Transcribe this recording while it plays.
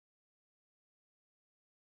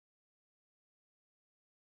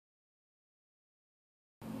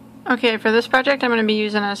Okay, for this project I'm going to be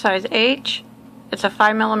using a size H. It's a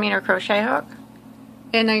 5mm crochet hook.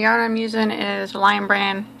 And the yarn I'm using is Lion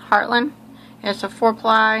Brand Heartland. It's a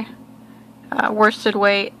 4-ply worsted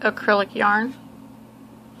weight acrylic yarn.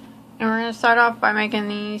 And we're going to start off by making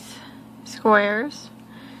these squares.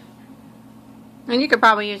 And you could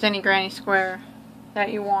probably use any granny square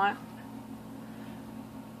that you want.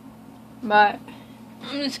 But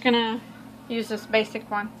I'm just going to use this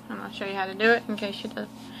basic one. I'm going to show you how to do it in case you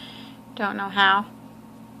don't know how.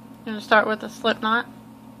 I'm going to start with a slip knot.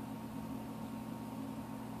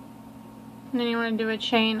 And then you want to do a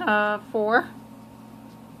chain of 4.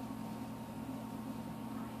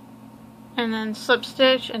 And then slip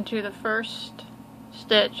stitch into the first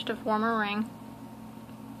stitch to form a ring.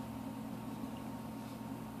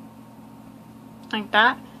 Like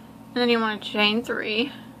that. And then you want to chain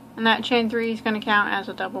 3. And that chain 3 is going to count as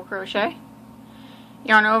a double crochet.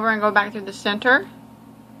 Yarn over and go back through the center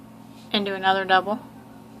and do another double.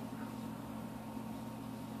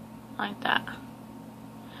 Like that.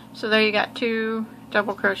 So there you got 2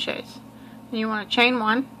 double crochets. And you want to chain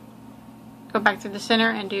 1, go back through the center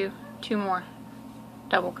and do 2 more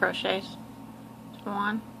double crochets.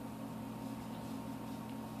 1,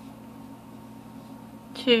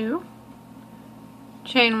 2,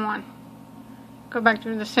 chain 1, go back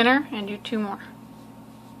through the center and do 2 more.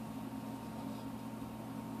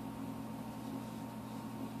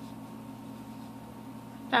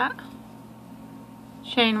 That.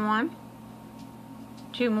 Chain 1,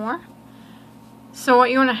 2 more. So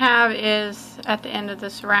what you want to have is at the end of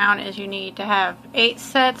this round is you need to have 8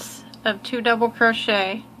 sets of 2 double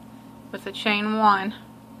crochet with a chain 1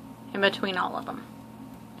 in between all of them.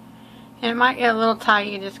 And it might get a little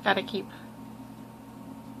tight, you just got to keep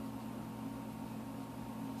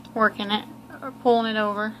working it or pulling it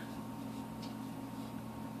over.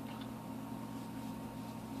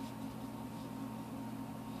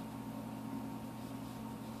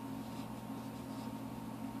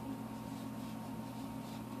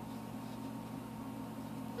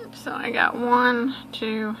 So I got 1,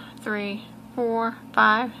 2, 3, 4,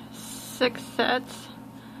 5, 6 sets.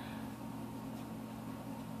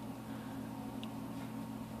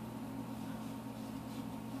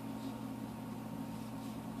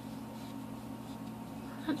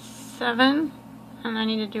 That's 7, and I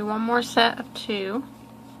need to do 1 more set of 2.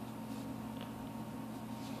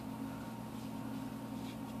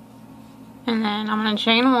 And then I'm going to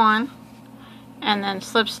chain 1. And then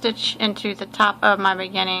slip stitch into the top of my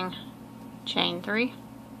beginning chain 3.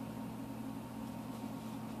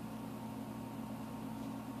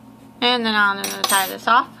 And then I'm going to tie this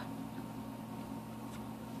off.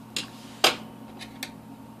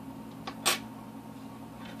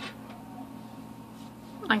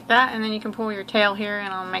 Like that, and then you can pull your tail here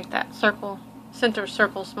and I'll make that circle, center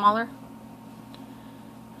circle smaller.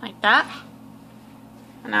 Like that.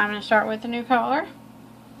 And now I'm going to start with the new color.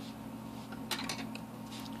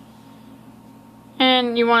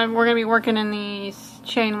 And we're going to be working in these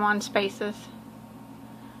chain 1 spaces.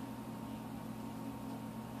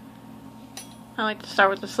 I like to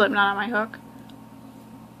start with the slip knot on my hook.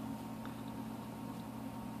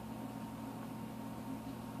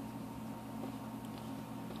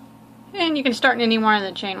 And you can start in any one of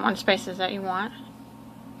the chain 1 spaces that you want.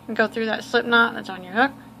 And go through that slip knot that's on your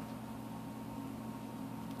hook.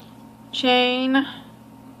 Chain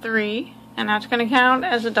 3, and that's going to count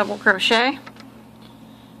as a double crochet.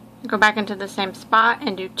 Go back into the same spot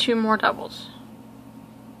and do 2 more doubles.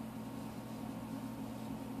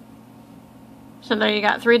 So there you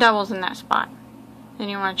got 3 doubles in that spot. Then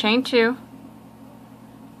you want to chain 2,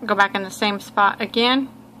 go back in the same spot again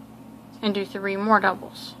and do 3 more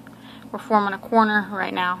doubles. We're forming a corner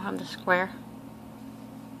right now of the square.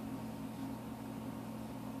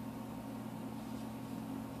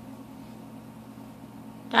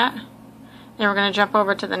 That. Then we're going to jump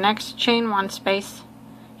over to the next chain 1 space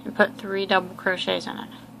and put 3 double crochets in it.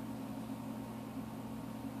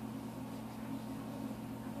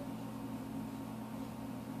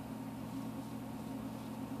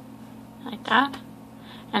 Like that.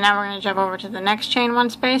 And now we're going to jump over to the next chain 1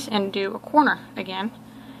 space and do a corner again,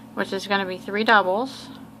 which is going to be 3 doubles,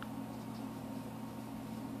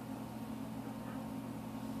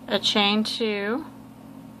 a chain 2,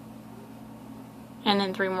 and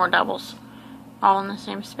then 3 more doubles, all in the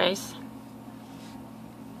same space.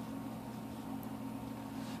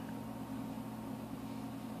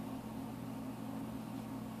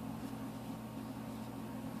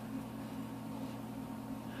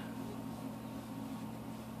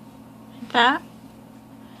 That,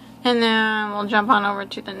 and then we'll jump on over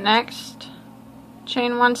to the next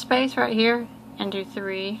chain 1 space right here and do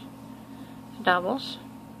 3 doubles.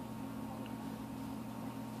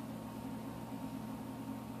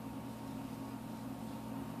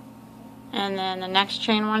 And then the next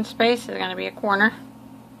chain one space is going to be a corner.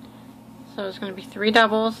 So it's going to be 3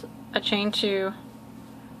 doubles, a chain 2,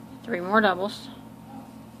 3 more doubles.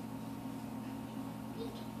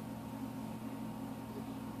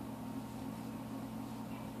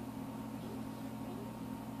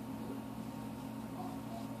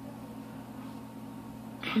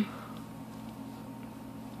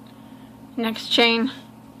 Next chain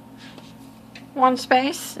one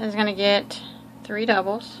space is going to get 3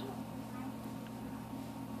 doubles.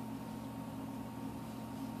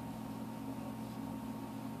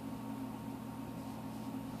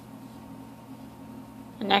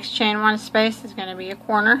 The next chain one space is going to be a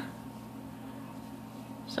corner.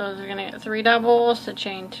 So they're going to get 3 doubles, a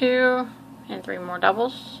chain 2, and 3 more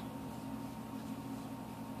doubles.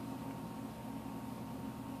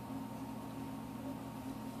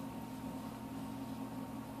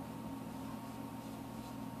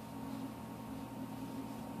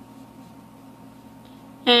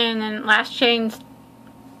 And then last chain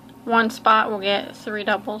one spot will get 3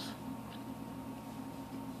 doubles.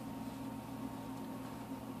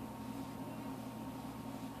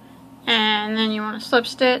 And then you want to slip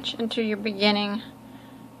stitch into your beginning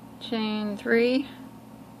chain 3.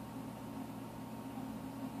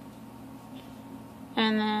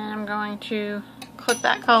 And then I'm going to clip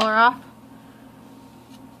that color off.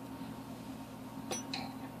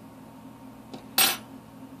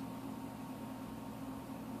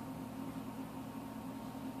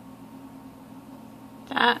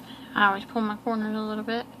 That, I always pull my corners a little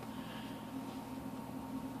bit.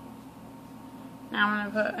 Now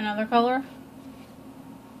I'm going to put another color.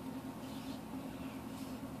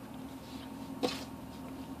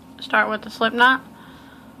 Start with the slip knot.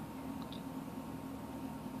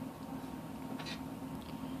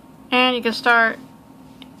 And you can start,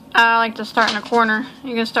 I like to start in a corner.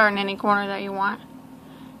 You can start in any corner that you want.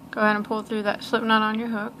 Go ahead and pull through that slip knot on your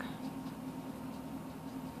hook.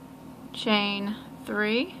 Chain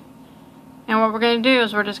 3. And what we're going to do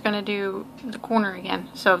is we're just going to do the corner again.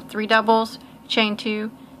 So 3 doubles, chain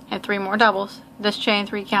 2, and 3 more doubles. This chain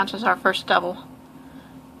 3 counts as our first double.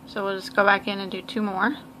 So we'll just go back in and do 2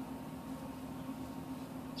 more.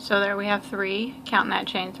 So there we have 3, counting that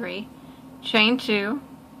chain 3. Chain 2,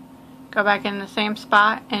 go back in the same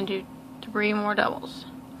spot and do 3 more doubles.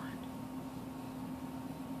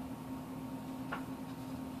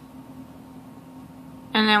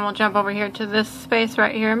 And then we'll jump over here to this space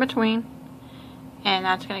right here in between, and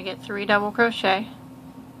that's going to get 3 double crochet.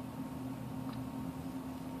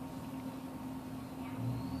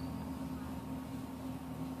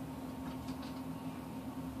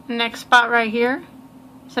 Next spot right here,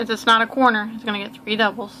 since it's not a corner, it's going to get 3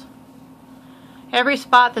 doubles. Every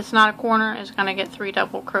spot that's not a corner is going to get 3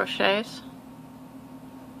 double crochets.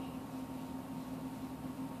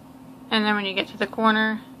 And then when you get to the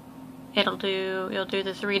corner, you'll do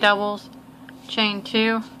the 3 doubles, chain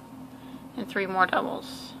 2, and 3 more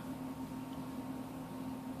doubles.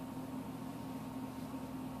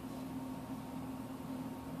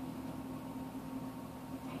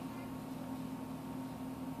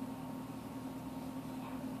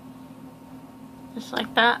 Just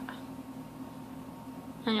like that.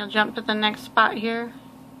 And you'll jump to the next spot here,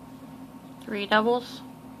 3 doubles.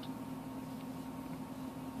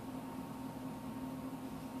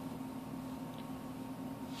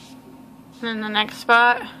 And then the next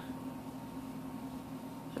spot,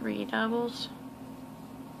 3 doubles.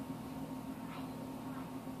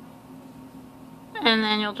 And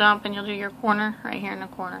then you'll jump and you'll do your corner right here in the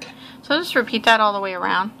corner. So just repeat that all the way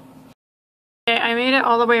around. Okay, I made it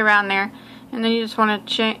all the way around there. And then you just want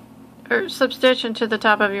to chain or slip stitch into the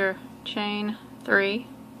top of your chain 3.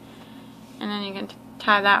 And then you can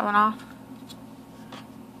tie that one off.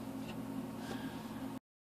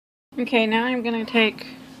 Okay, now I'm going to take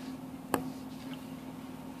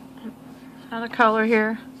another color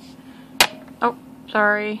here. Oh,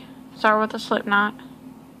 sorry. Start with a slip knot.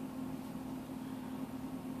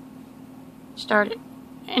 Start it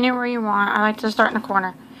anywhere you want. I like to start in the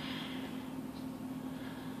corner.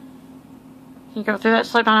 You go through that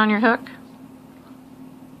slip knot on your hook.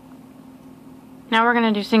 Now we're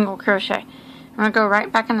going to do single crochet. I'm going to go right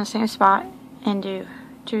back in the same spot and do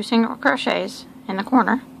 2 single crochets in the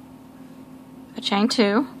corner, a chain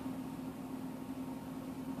 2,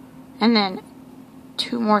 and then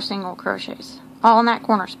 2 more single crochets, all in that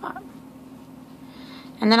corner spot.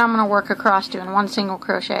 And then I'm going to work across doing 1 single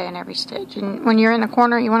crochet in every stitch. And when you're in the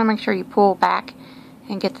corner, you want to make sure you pull back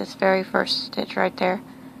and get this very first stitch right there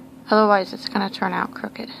Otherwise it's going to turn out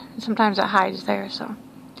crooked. And sometimes it hides there, so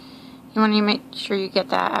you want to make sure you get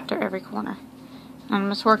that after every corner. And I'm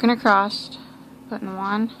just working across, putting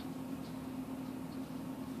one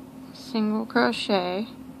single crochet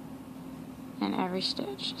in every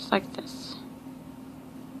stitch, just like this.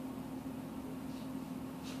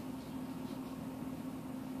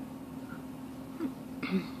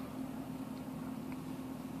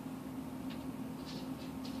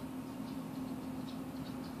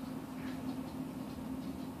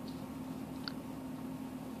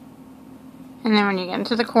 And then when you get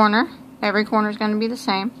into the corner, every corner is going to be the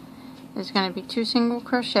same. There's going to be 2 single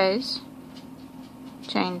crochets,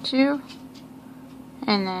 chain 2,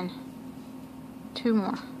 and then 2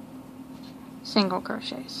 more single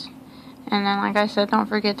crochets. And then, like I said, don't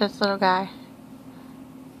forget this little guy.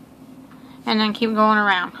 And then keep going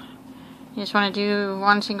around. You just want to do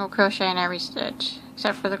 1 single crochet in every stitch,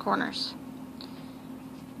 except for the corners.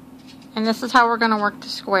 And this is how we're going to work the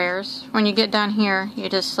squares. When you get down here, you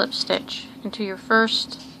just slip stitch into your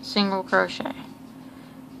first single crochet,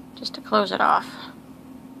 just to close it off.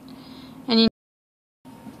 And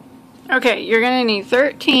okay, you're going to need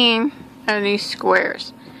 13 of these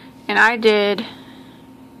squares. And I did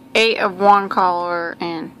 8 of one color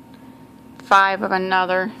and 5 of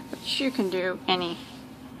another, which you can do any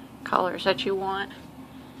colors that you want.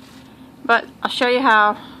 But I'll show you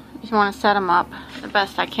how you want to set them up the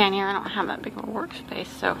best I can here. I don't have that big of a workspace,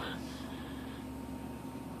 so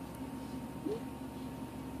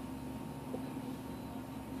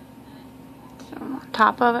on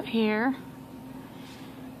top of it here.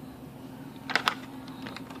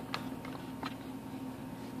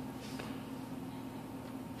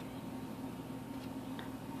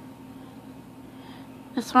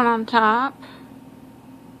 This one on top.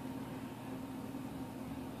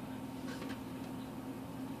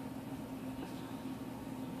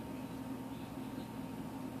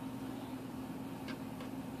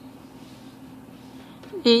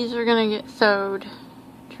 These are going to get sewed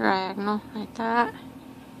diagonal like that.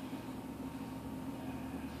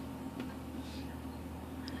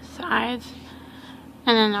 Sides.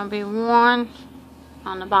 And then there'll be one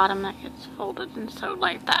on the bottom that gets folded and sewed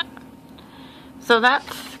like that. So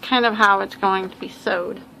that's kind of how it's going to be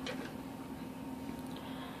sewed.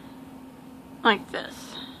 Like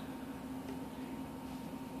this.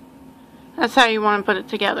 That's how you want to put it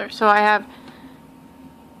together. So I have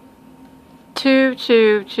 2,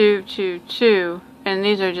 2, 2, 2, 2, and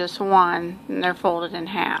these are just 1, and they're folded in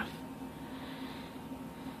half.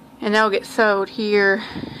 And they'll get sewed here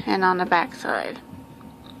and on the back side.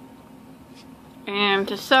 And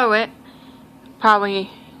to sew it,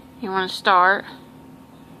 probably you want to start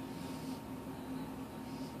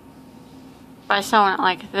by sewing it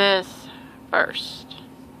like this first.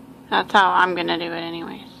 That's how I'm going to do it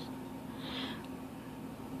anyways.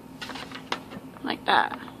 Like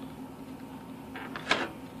that.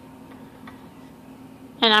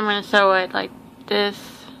 And I'm going to sew it like this,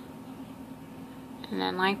 and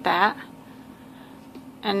then like that.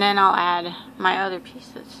 And then I'll add my other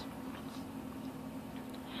pieces.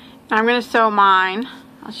 I'm going to sew mine.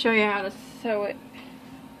 I'll show you how to sew it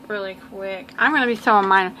really quick. I'm going to be sewing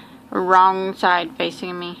mine wrong side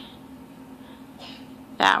facing me.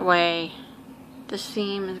 That way the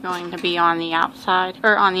seam is going to be on the outside,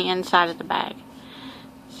 or on the inside of the bag.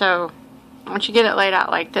 So once you get it laid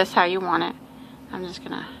out like this, how you want it, I'm just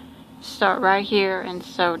going to start right here and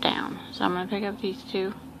sew down. So I'm going to pick up these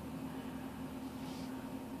 2.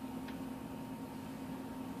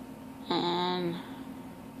 And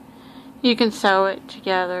you can sew it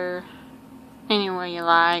together any way you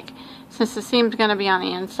like. Since the seam's going to be on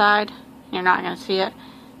the inside, you're not going to see it,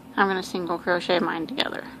 I'm going to single crochet mine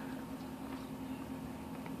together.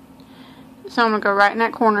 So I'm going to go right in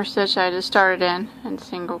that corner stitch I just started in and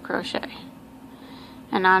single crochet.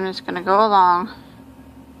 And I'm just going to go along,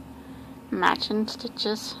 matching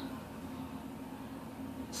stitches,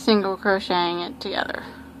 single crocheting it together.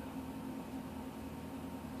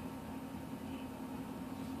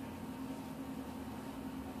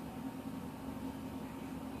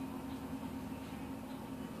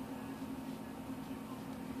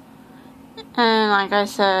 And like I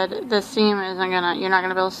said, the seam you're not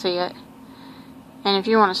gonna be able to see it. And if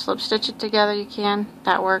you want to slip stitch it together, you can.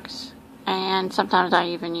 That works. And sometimes I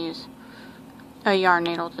even use a yarn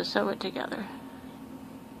needle to sew it together.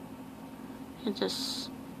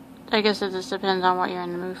 I guess it just depends on what you're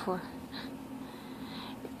in the mood for.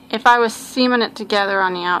 If I was seaming it together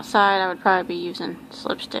on the outside, I would probably be using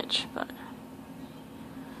slip stitch, but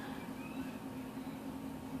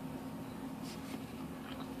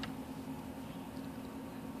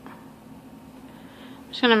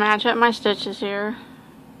Just going to match up my stitches here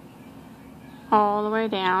all the way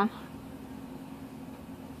down.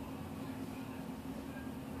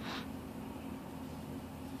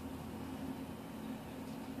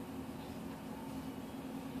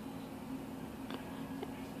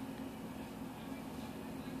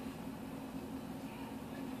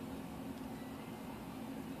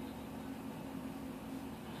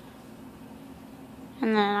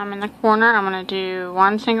 And then I'm in the corner, I'm going to do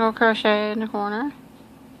 1 single crochet in the corner,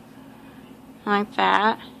 like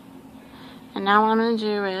that. And now what I'm going to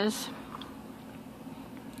do is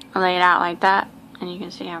lay it out like that, and you can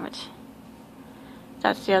see how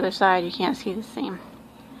that's the other side, you can't see the seam.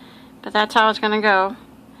 But that's how it's going to go.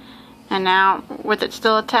 And now, with it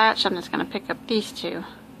still attached, I'm just going to pick up these two.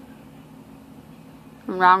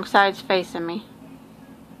 Wrong side's facing me.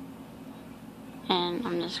 And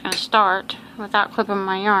I'm just going to start, without clipping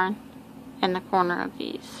my yarn, in the corner of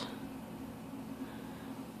these.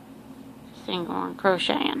 Single and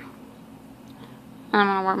crocheting. And I'm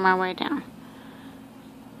going to work my way down.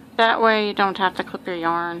 That way you don't have to clip your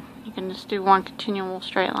yarn. You can just do one continual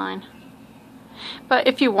straight line. But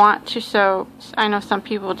if you want to sew, I know some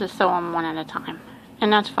people just sew them one at a time.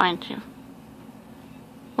 And that's fine too.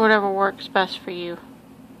 Whatever works best for you.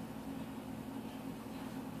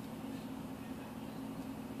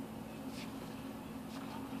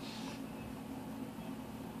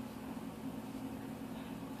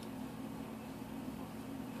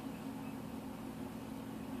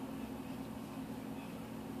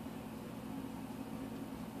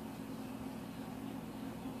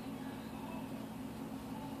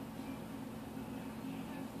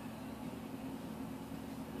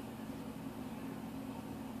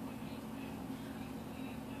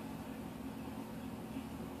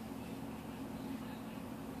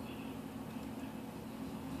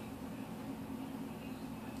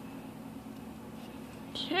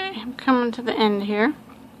 Okay, I'm coming to the end here.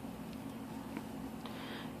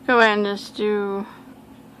 Go ahead and just do,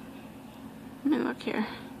 let me look here.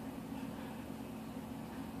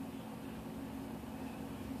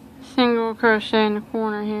 Single crochet in the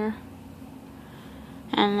corner here.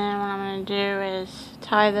 And then what I'm going to do is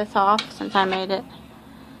tie this off since I made it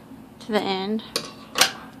to the end.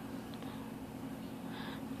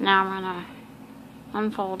 Now I'm going to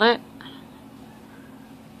unfold it.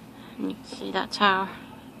 And you can see that's how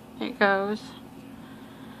it goes.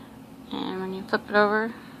 And when you flip it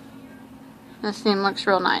over, the seam looks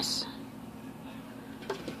real nice.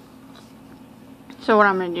 So what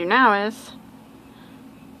I'm going to do now is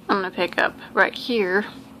I'm going to pick up right here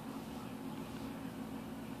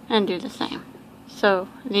and do the same. So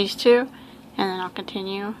these two, and then I'll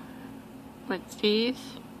continue with these,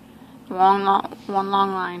 one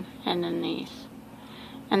long line, and then these.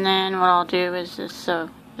 And then what I'll do is just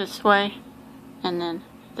sew this way, and then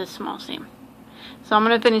this small seam. So I'm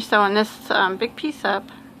going to finish sewing this big piece up.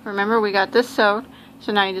 Remember, we got this sewed,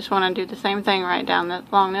 so now you just want to do the same thing right down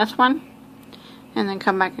along this one, and then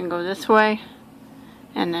come back and go this way,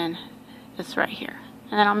 and then this right here.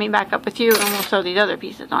 And then I'll meet back up with you, and we'll sew these other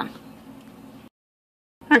pieces on.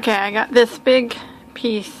 Okay, I got this big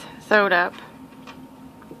piece sewed up,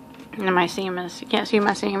 and my seam is, you can't see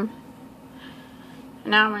my seam.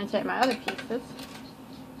 And now I'm going to take my other pieces,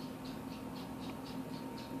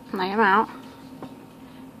 lay them out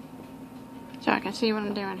so I can see what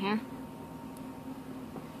I'm doing here.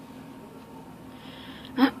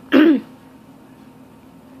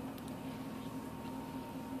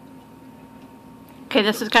 Okay,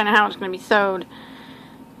 this is kind of how it's going to be sewed.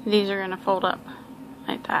 These are going to fold up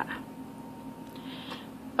like that.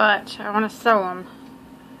 But I want to sew them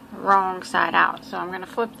wrong side out, so I'm going to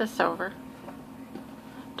flip this over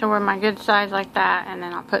to where my good side's like that, and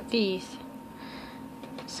then I'll put these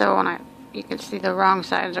so when you can see the wrong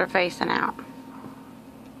sides are facing out.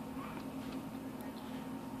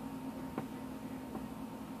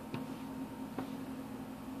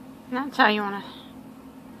 And that's how you want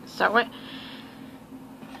to sew it.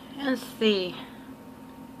 Let's see.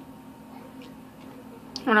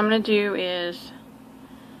 What I'm going to do is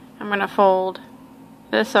I'm going to fold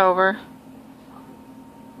this over,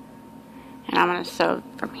 and I'm going to sew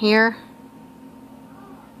from here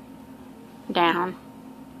down,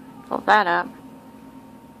 fold that up,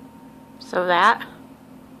 sew that,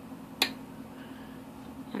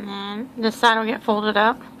 and then this side will get folded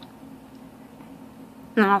up,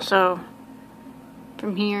 and also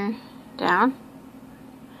from here down,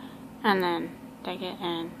 and then take it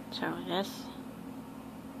and sew this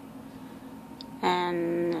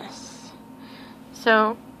and this.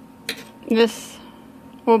 So this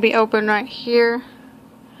will be open right here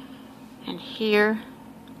and here,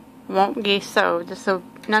 won't be sewed.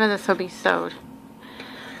 None of this will be sewed.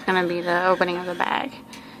 It's going to be the opening of the bag.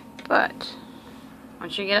 But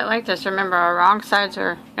once you get it like this, remember our wrong sides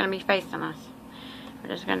are going to be facing us. We're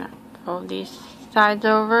just going to fold these sides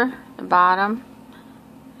over, the bottom,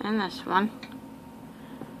 and this one.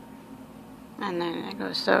 And then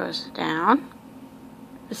it sews down.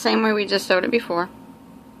 The same way we just sewed it before.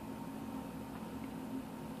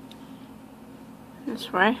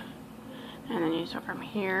 This way. And then you sew from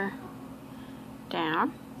here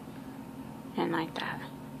down. And like that.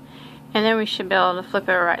 And then we should be able to flip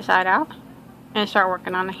it right side out and start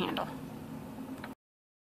working on the handle.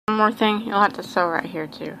 One more thing, you'll have to sew right here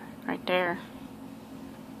too. Right there.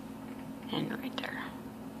 And right there.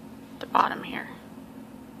 The bottom here.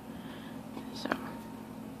 So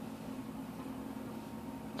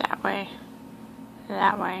that way,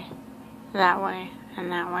 that way, that way,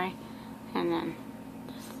 and that way. And then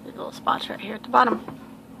just the little spots right here at the bottom.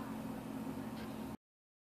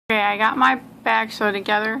 Okay, I got my bag sewed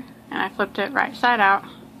together and I flipped it right side out.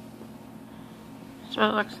 That's what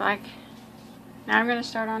it looks like. Now I'm going to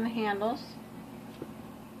start on the handles.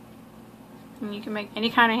 And you can make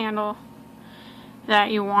any kind of handle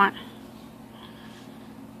that you want.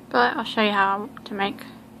 But I'll show you how to make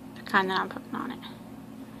the kind that I'm putting on it.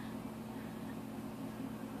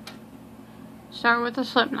 Start with a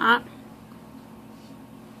slip knot.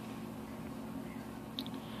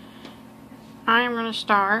 I am going to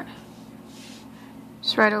start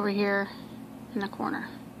just right over here in the corner.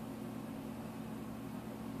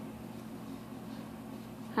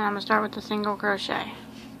 And I'm going to start with the single crochet.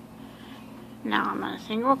 Now I'm going to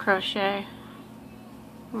single crochet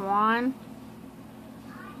one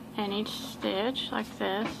in each stitch like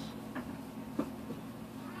this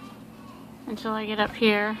until I get up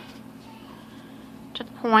here to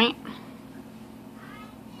the point.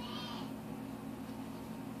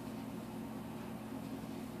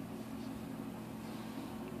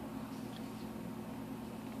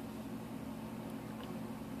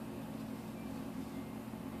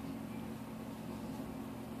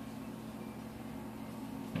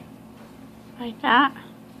 Like that.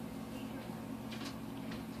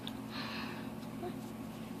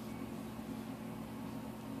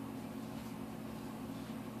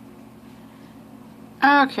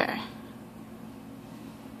 Okay.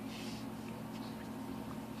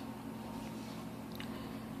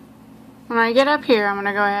 When I get up here, I'm going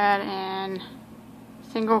to go ahead and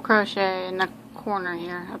single crochet in the corner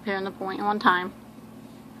here, up here in the point one time.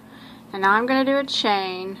 And now I'm going to do a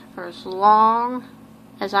chain for as long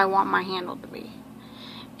as I want my handle to be.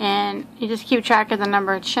 And you just keep track of the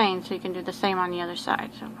number of chains so you can do the same on the other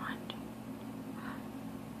side. So 1, 2.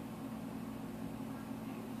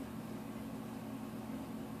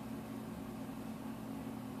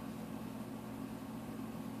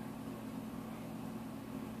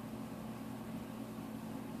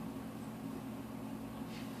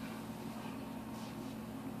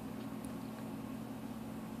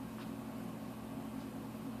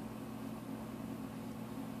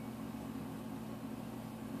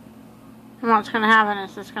 And what's going to happen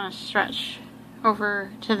is it's going to stretch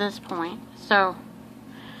over to this point. So,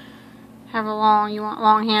 you want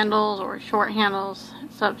long handles or short handles,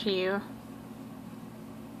 it's up to you.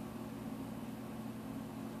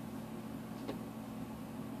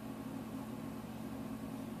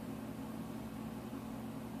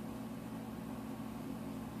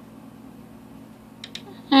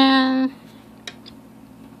 And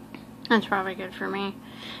that's probably good for me.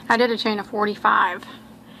 I did a chain of 45.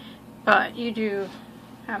 But you do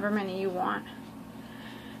however many you want.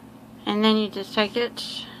 And then you just take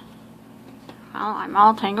it. Well, I'm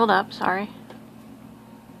all tangled up, sorry.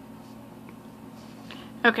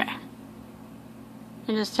 Okay.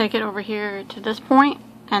 You just take it over here to this point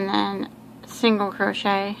and then single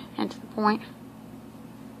crochet into the point.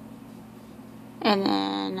 And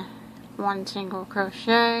then one single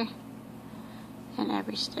crochet in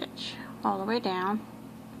every stitch all the way down.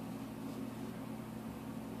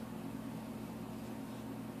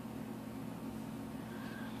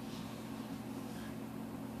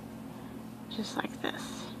 Just like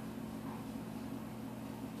this.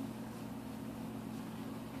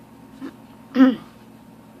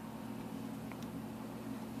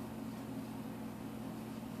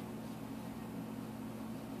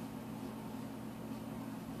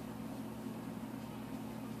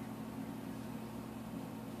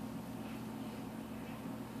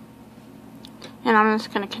 And I'm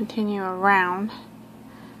just going to continue around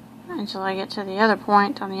until I get to the other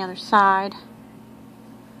point on the other side.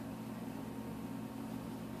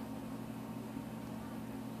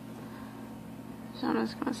 So I'm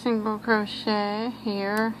just going to single crochet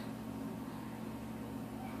here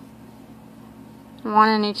One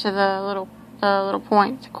in each of the little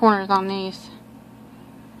points, corners on these.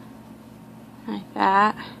 Like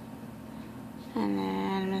that. And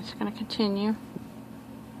then I'm just going to continue.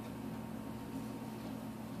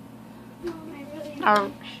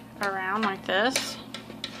 Around like this.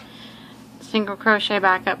 Single crochet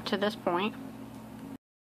back up to this point.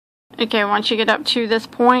 Okay, once you get up to this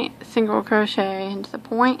point, single crochet into the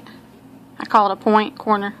point. I call it a point,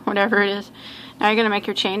 corner, whatever it is. Now you're going to make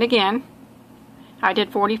your chain again. I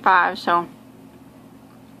did 45, so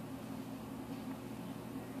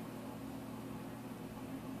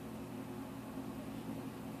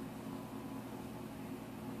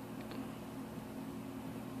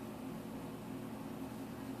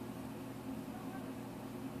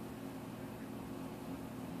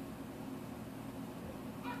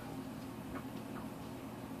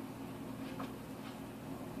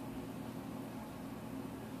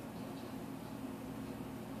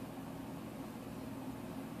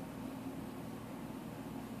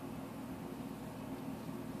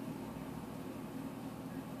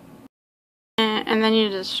and then you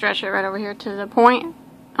just stretch it right over here to the point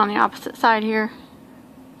on the opposite side here.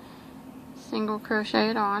 Single crochet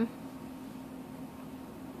it on.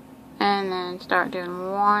 And then start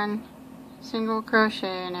doing one single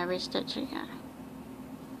crochet in every stitch again.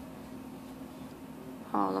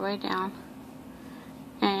 All the way down.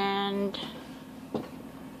 And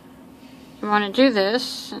you want to do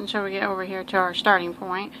this until we get over here to our starting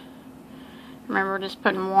point. Remember, just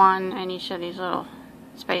putting one in each of these little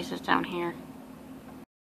spaces down here.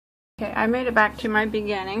 Okay, I made it back to my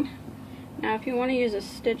beginning. Now if you want to use a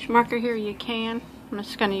stitch marker here, you can. I'm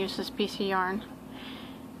just going to use this piece of yarn.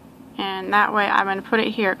 And that way I'm going to put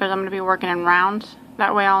it here because I'm going to be working in rounds.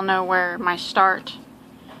 That way I'll know where my start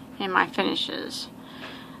and my finish is.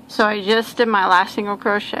 So I just did my last single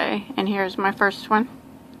crochet, and here's my first one.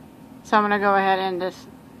 So I'm going to go ahead and just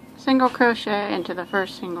single crochet into the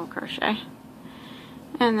first single crochet.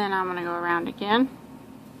 And then I'm going to go around again,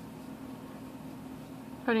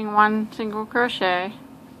 putting one single crochet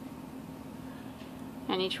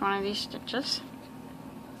in each one of these stitches.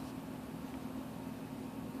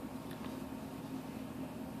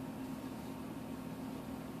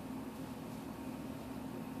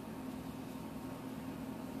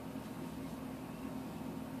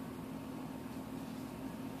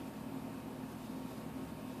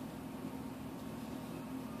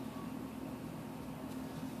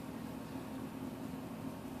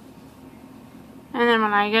 And then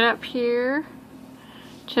when I get up here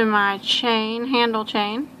to my chain, handle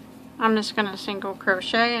chain, I'm just going to single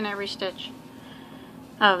crochet in every stitch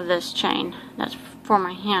of this chain. That's for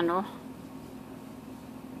my handle.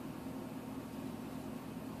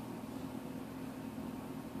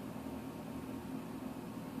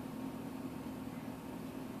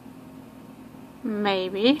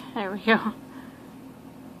 Maybe. There we go.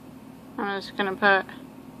 I'm just going to put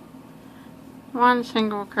one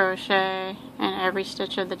single crochet in every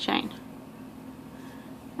stitch of the chain,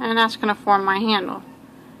 and that's going to form my handle.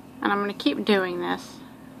 And I'm going to keep doing this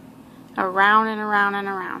around and around and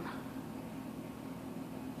around.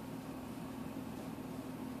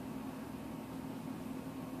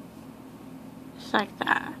 Just like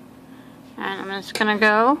that. And I'm just going to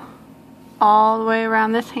go all the way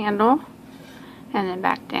around this handle, and then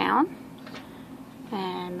back down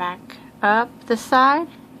and back up this side,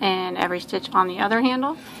 and every stitch on the other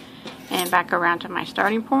handle, and back around to my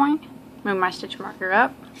starting point, move my stitch marker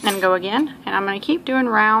up, and go again. And I'm going to keep doing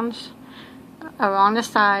rounds along the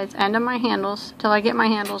sides and of my handles till I get my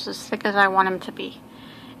handles as thick as I want them to be.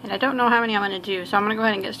 And I don't know how many I'm going to do, so I'm going to go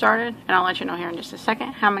ahead and get started, and I'll let you know here in just a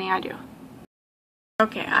second how many I do.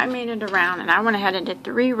 Okay, I made it around, and I went ahead and did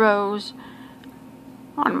 3 rows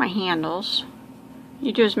on my handles.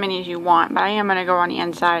 You do as many as you want, but I am going to go on the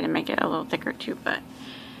inside and make it a little thicker too. But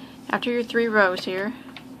after your 3 rows here,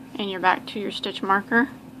 and you're back to your stitch marker,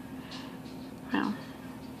 well,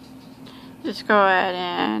 just go ahead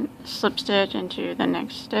and slip stitch into the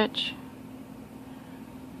next stitch,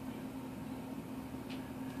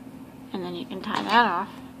 and then you can tie that off.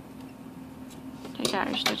 Take out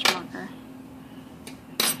your stitch marker,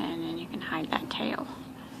 and then you can hide that tail.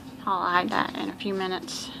 I'll hide that in a few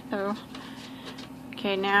minutes though.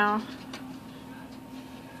 Okay, now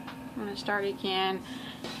I'm going to start again,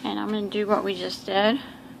 and I'm going to do what we just did,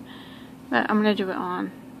 but I'm going to do it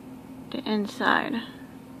on the inside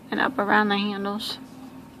and up around the handles.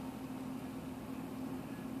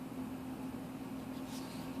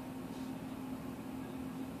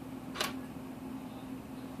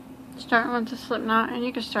 Start with the slip knot, and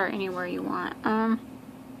you can start anywhere you want.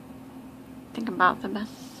 Think about the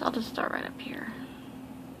best. I'll just start right up here.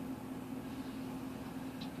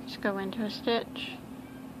 go into a stitch.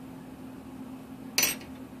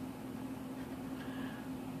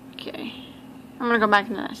 Okay, I'm going to go back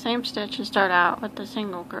into that same stitch and start out with the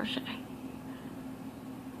single crochet.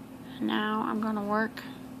 And now I'm going to work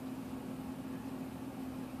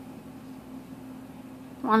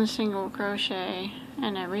one single crochet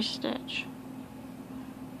in every stitch.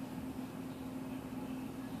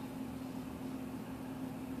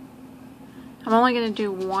 I'm only going to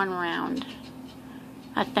do one round,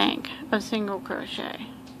 I think, of single crochet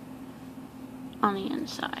on the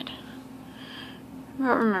inside.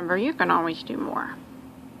 But remember, you can always do more.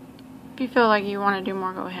 If you feel like you want to do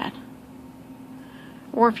more, go ahead.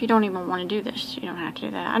 Or if you don't even want to do this, you don't have to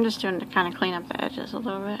do that. I'm just doing it to kind of clean up the edges a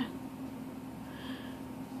little bit.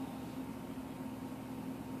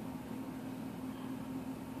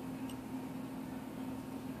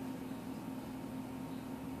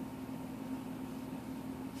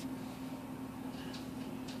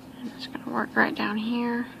 And it's going to work right down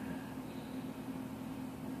here.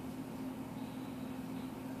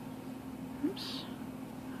 Oops.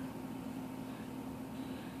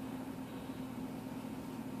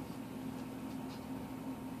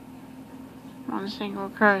 One single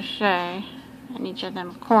crochet in each of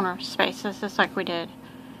them corner spaces, just like we did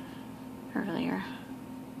earlier.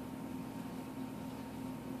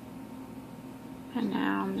 And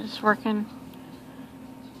now I'm just working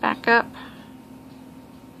back up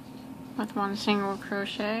with one single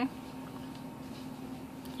crochet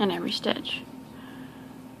in every stitch.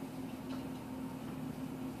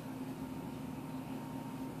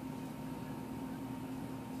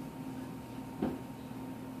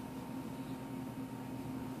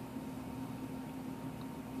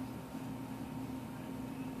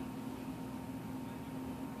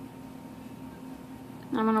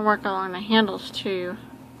 I'm going to work along the handles too.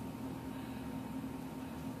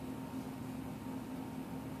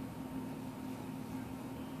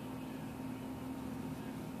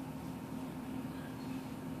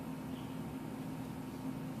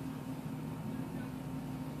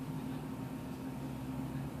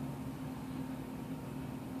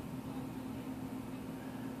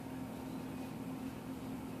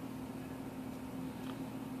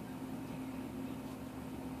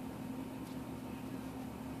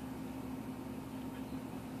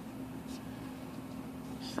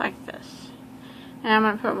 Like this. And I'm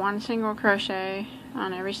going to put one single crochet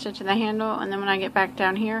on every stitch of the handle, and then when I get back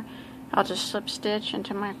down here I'll just slip stitch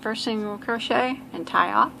into my first single crochet and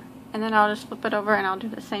tie off, and then I'll just flip it over and I'll do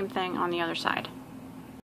the same thing on the other side.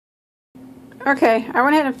 Okay, I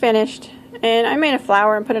went ahead and finished, and I made a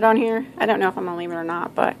flower and put it on here. I don't know if I'm going to leave it or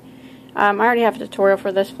not, but I already have a tutorial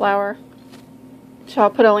for this flower, so I'll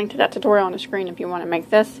put a link to that tutorial on the screen if you want to make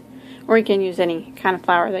this, or you can use any kind of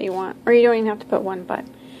flower that you want, or you don't even have to put one, but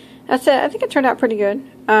that's it. I think it turned out pretty good.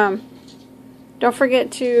 Don't forget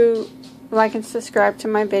to like and subscribe to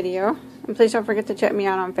my video. And please don't forget to check me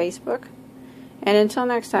out on Facebook. And until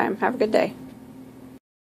next time, have a good day.